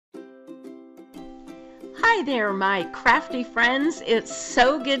Hi there, my crafty friends. It's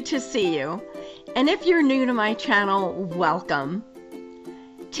so good to see you. And if you're new to my channel, welcome.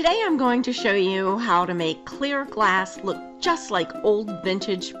 Today I'm going to show you how to make clear glass look just like old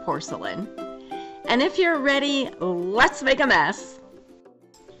vintage porcelain. And if you're ready, let's make a mess.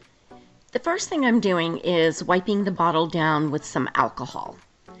 The first thing I'm doing is wiping the bottle down with some alcohol.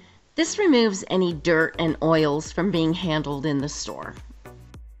 This removes any dirt and oils from being handled in the store.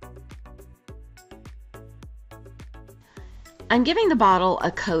 I'm giving the bottle a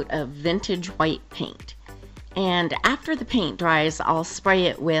coat of vintage white paint, and after the paint dries, I'll spray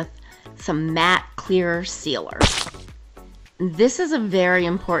it with some matte clear sealer. This is a very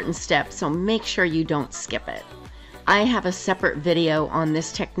important step, so make sure you don't skip it. I have a separate video on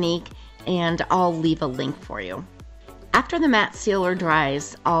this technique, and I'll leave a link for you. After the matte sealer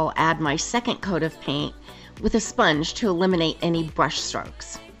dries, I'll add my second coat of paint with a sponge to eliminate any brush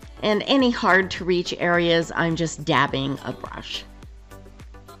strokes. And any hard to reach areas, I'm just dabbing a brush.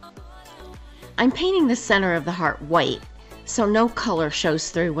 I'm painting the center of the heart white, so no color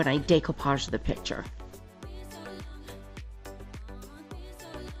shows through when I decoupage the picture.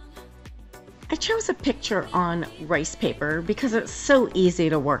 I chose a picture on rice paper because it's so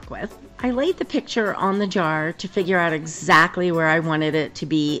easy to work with. I laid the picture on the jar to figure out exactly where I wanted it to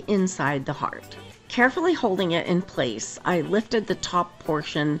be inside the heart. Carefully holding it in place, I lifted the top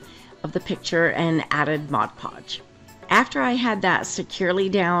portion of the picture and added Mod Podge. After I had that securely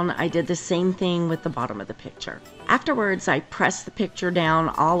down, I did the same thing with the bottom of the picture. Afterwards, I pressed the picture down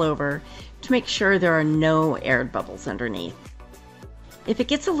all over to make sure there are no air bubbles underneath. If it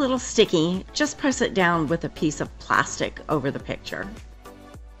gets a little sticky, just press it down with a piece of plastic over the picture.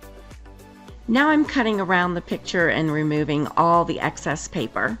 Now I'm cutting around the picture and removing all the excess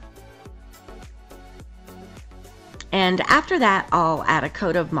paper. And after that, I'll add a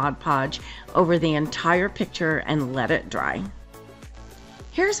coat of Mod Podge over the entire picture and let it dry.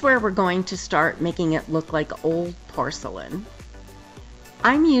 Here's where we're going to start making it look like old porcelain.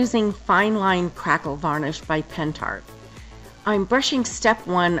 I'm using Fine Line Crackle Varnish by Pentart. I'm brushing step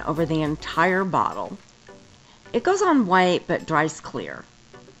 1 over the entire bottle. It goes on white but dries clear.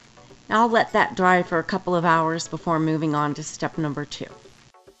 Now I'll let that dry for a couple of hours before moving on to step number 2.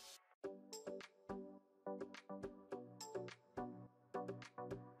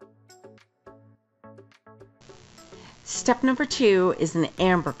 Step number 2 is an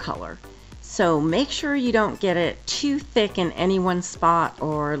amber color, so make sure you don't get it too thick in any one spot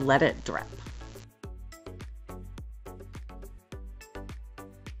or let it drip.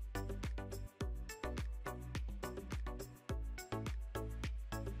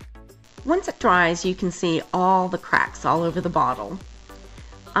 Once it dries, you can see all the cracks all over the bottle.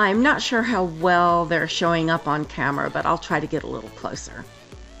 I'm not sure how well they're showing up on camera, but I'll try to get a little closer.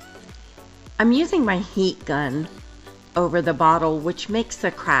 I'm using my heat gun over the bottle, which makes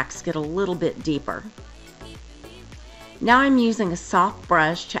the cracks get a little bit deeper. Now I'm using a soft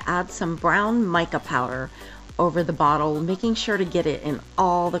brush to add some brown mica powder over the bottle, making sure to get it in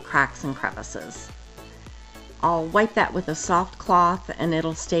all the cracks and crevices. I'll wipe that with a soft cloth and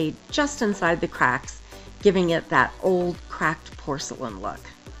it'll stay just inside the cracks, giving it that old cracked porcelain look.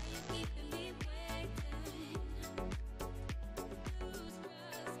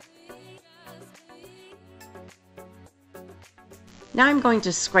 Now I'm going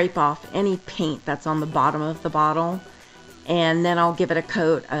to scrape off any paint that's on the bottom of the bottle, and then I'll give it a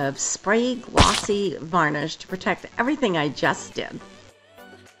coat of spray glossy varnish to protect everything I just did.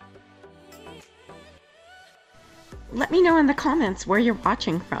 Let me know in the comments where you're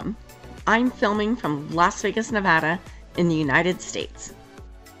watching from. I'm filming from Las Vegas, Nevada in the United States.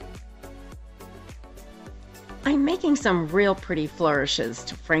 I'm making some real pretty flourishes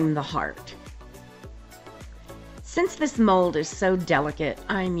to frame the heart. Since this mold is so delicate,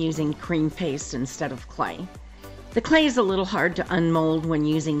 I'm using cream paste instead of clay. The clay is a little hard to unmold when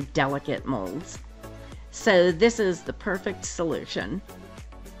using delicate molds, so this is the perfect solution.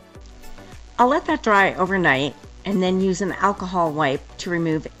 I'll let that dry overnight and then use an alcohol wipe to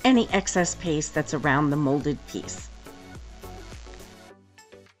remove any excess paste that's around the molded piece.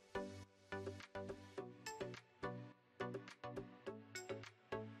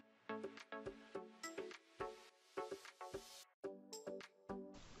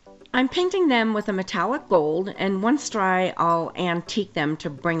 I'm painting them with a metallic gold, and once dry, I'll antique them to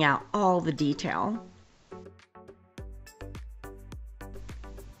bring out all the detail.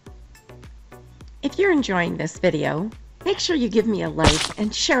 If you're enjoying this video, make sure you give me a like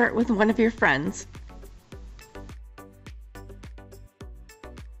and share it with one of your friends.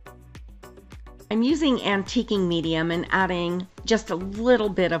 I'm using antiquing medium and adding just a little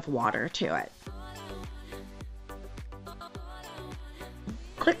bit of water to it.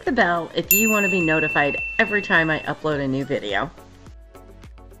 Click the bell if you want to be notified every time I upload a new video.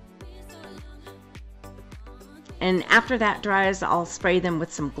 And after that dries, I'll spray them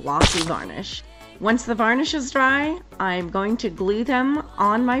with some glossy varnish. Once the varnish is dry, I'm going to glue them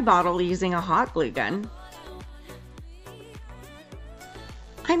on my bottle using a hot glue gun.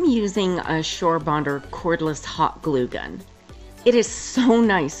 I'm using a Shore Bonder cordless hot glue gun. It is so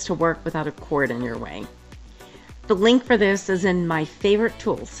nice to work without a cord in your way. The link for this is in my favorite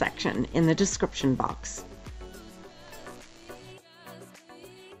tools section in the description box.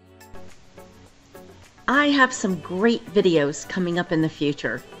 I have some great videos coming up in the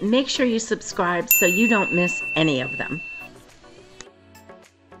future. Make sure you subscribe so you don't miss any of them.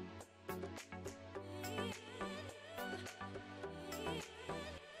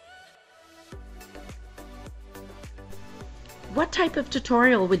 What type of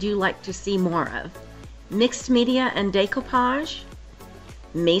tutorial would you like to see more of? Mixed media and decoupage?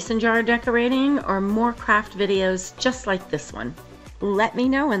 Mason jar decorating? Or more craft videos just like this one? Let me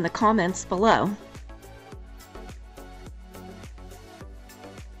know in the comments below.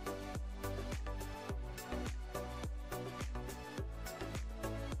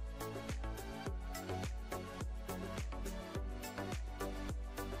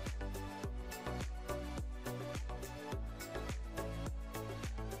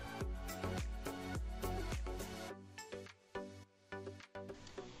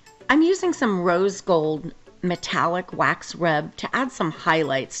 I'm using some rose gold metallic wax rub to add some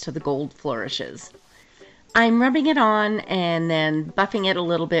highlights to the gold flourishes. I'm rubbing it on and then buffing it a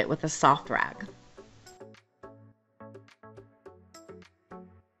little bit with a soft rag.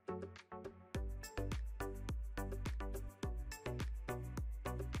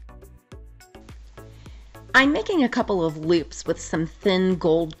 I'm making a couple of loops with some thin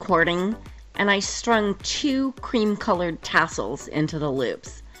gold cording, and I strung 2 cream-colored tassels into the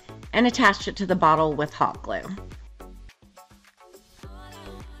loops and attached it to the bottle with hot glue.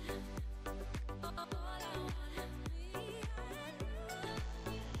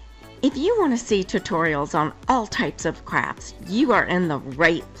 If you want to see tutorials on all types of crafts, you are in the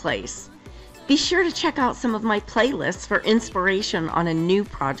right place. Be sure to check out some of my playlists for inspiration on a new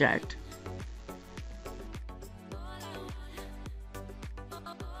project.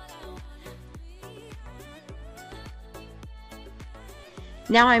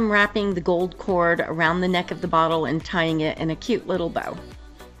 Now I'm wrapping the gold cord around the neck of the bottle and tying it in a cute little bow.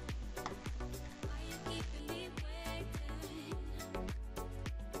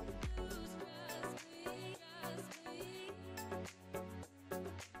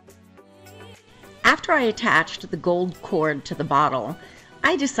 After I attached the gold cord to the bottle,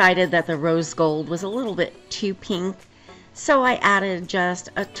 I decided that the rose gold was a little bit too pink, so I added just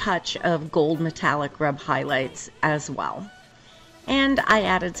a touch of gold metallic rub highlights as well. And I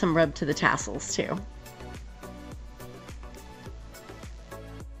added some rub to the tassels too.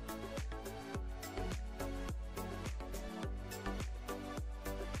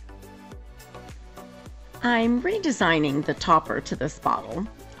 I'm redesigning the topper to this bottle.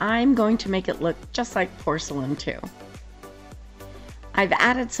 I'm going to make it look just like porcelain too. I've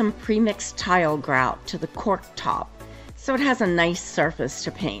added some pre-mixed tile grout to the cork top so it has a nice surface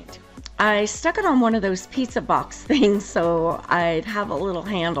to paint. I stuck it on one of those pizza box things so I'd have a little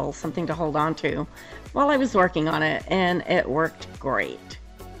handle, something to hold on to, while I was working on it, and it worked great.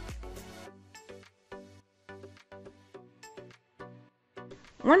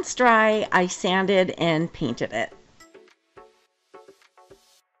 Once dry, I sanded and painted it.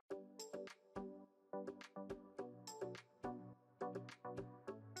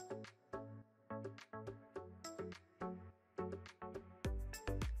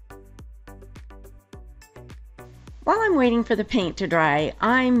 While I'm waiting for the paint to dry,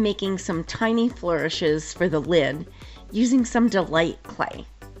 I'm making some tiny flourishes for the lid using some Delight clay.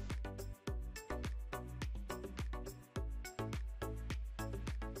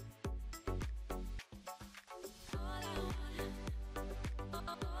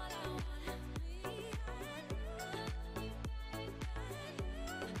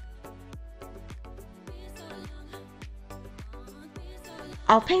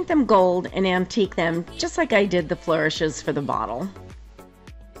 I'll paint them gold and antique them just like I did the flourishes for the bottle.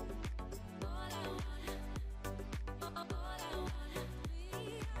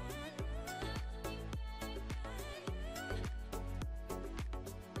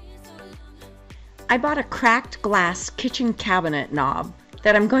 I bought a cracked glass kitchen cabinet knob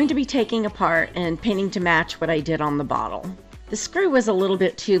that I'm going to be taking apart and painting to match what I did on the bottle. The screw was a little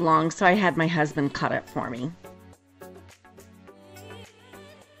bit too long, so I had my husband cut it for me.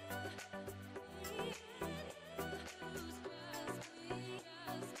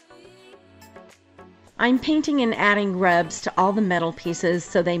 I'm painting and adding rubs to all the metal pieces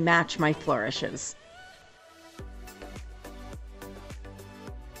so they match my flourishes.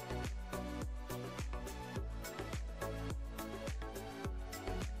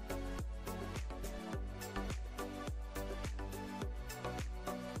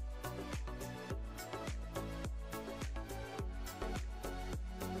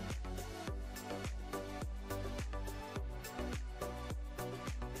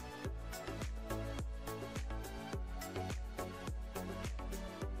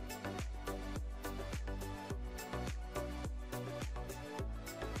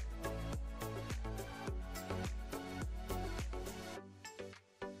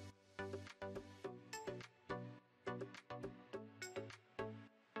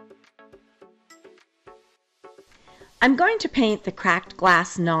 I'm going to paint the cracked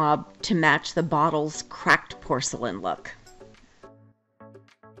glass knob to match the bottle's cracked porcelain look.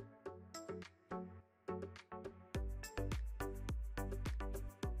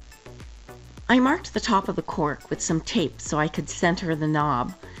 I marked the top of the cork with some tape so I could center the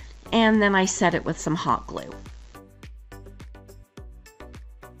knob, and then I set it with some hot glue.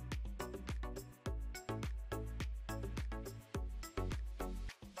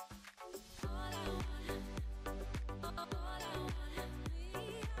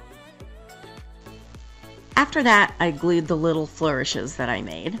 After that, I glued the little flourishes that I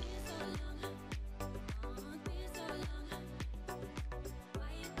made.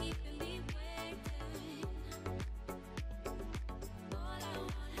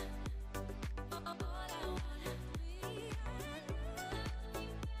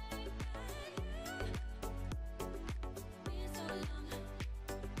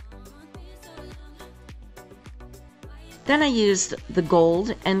 Then I used the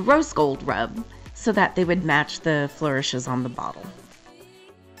gold and rose gold rub so that they would match the flourishes on the bottle.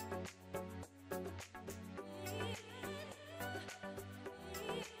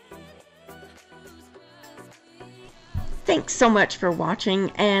 Thanks so much for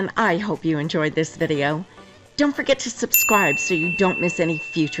watching, and I hope you enjoyed this video. Don't forget to subscribe so you don't miss any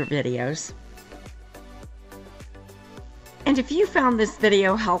future videos. And if you found this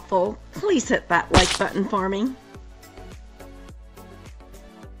video helpful, please hit that like button for me.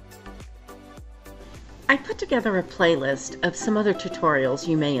 I put together a playlist of some other tutorials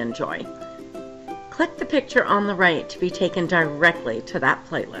you may enjoy. Click the picture on the right to be taken directly to that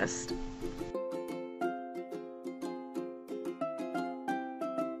playlist.